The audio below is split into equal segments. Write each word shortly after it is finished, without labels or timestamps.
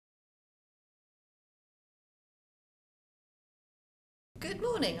Good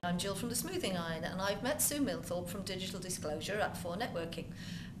morning, I'm Gill from the Smoothing Iron, and I've met Sue Milnthorpe from Digital Disclosure at 4 Networking.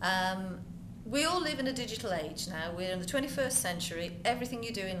 We all live in a digital age now. We're in the 21st century. Everything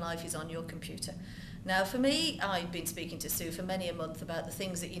you do in life is on your computer. Now for me, I've been speaking to Sue for many a month about the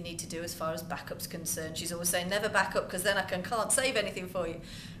things that you need to do as far as backup's concerned. She's always saying, never back up because then I can't save anything for you.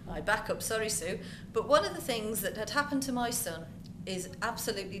 I back up, sorry Sue. But one of the things that had happened to my son is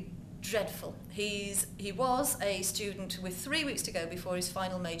absolutely dreadful. He was a student with 3 weeks to go before his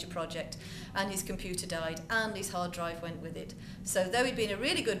final major project, and his computer died and his hard drive went with it. So though he'd been a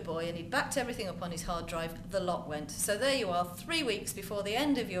really good boy and he'd backed everything up on his hard drive, the lot went. So there you are, 3 weeks before the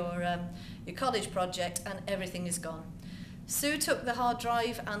end of your college project, and everything is gone. Sue took the hard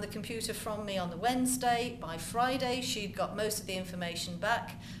drive and the computer from me on the Wednesday. By Friday, she'd got most of the information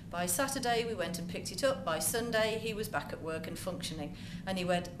back. By Saturday, we went and picked it up. By Sunday, he was back at work and functioning. And he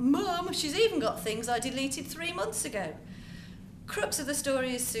went, "Mum, she's even got things I deleted 3 months ago." Crux of the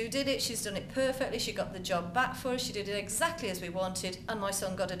story is Sue did it. She's done it perfectly. She got the job back for us. She did it exactly as we wanted. And my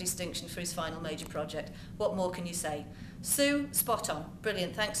son got a distinction for his final major project. What more can you say? Sue, spot on.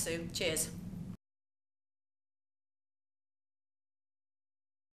 Brilliant. Thanks, Sue. Cheers.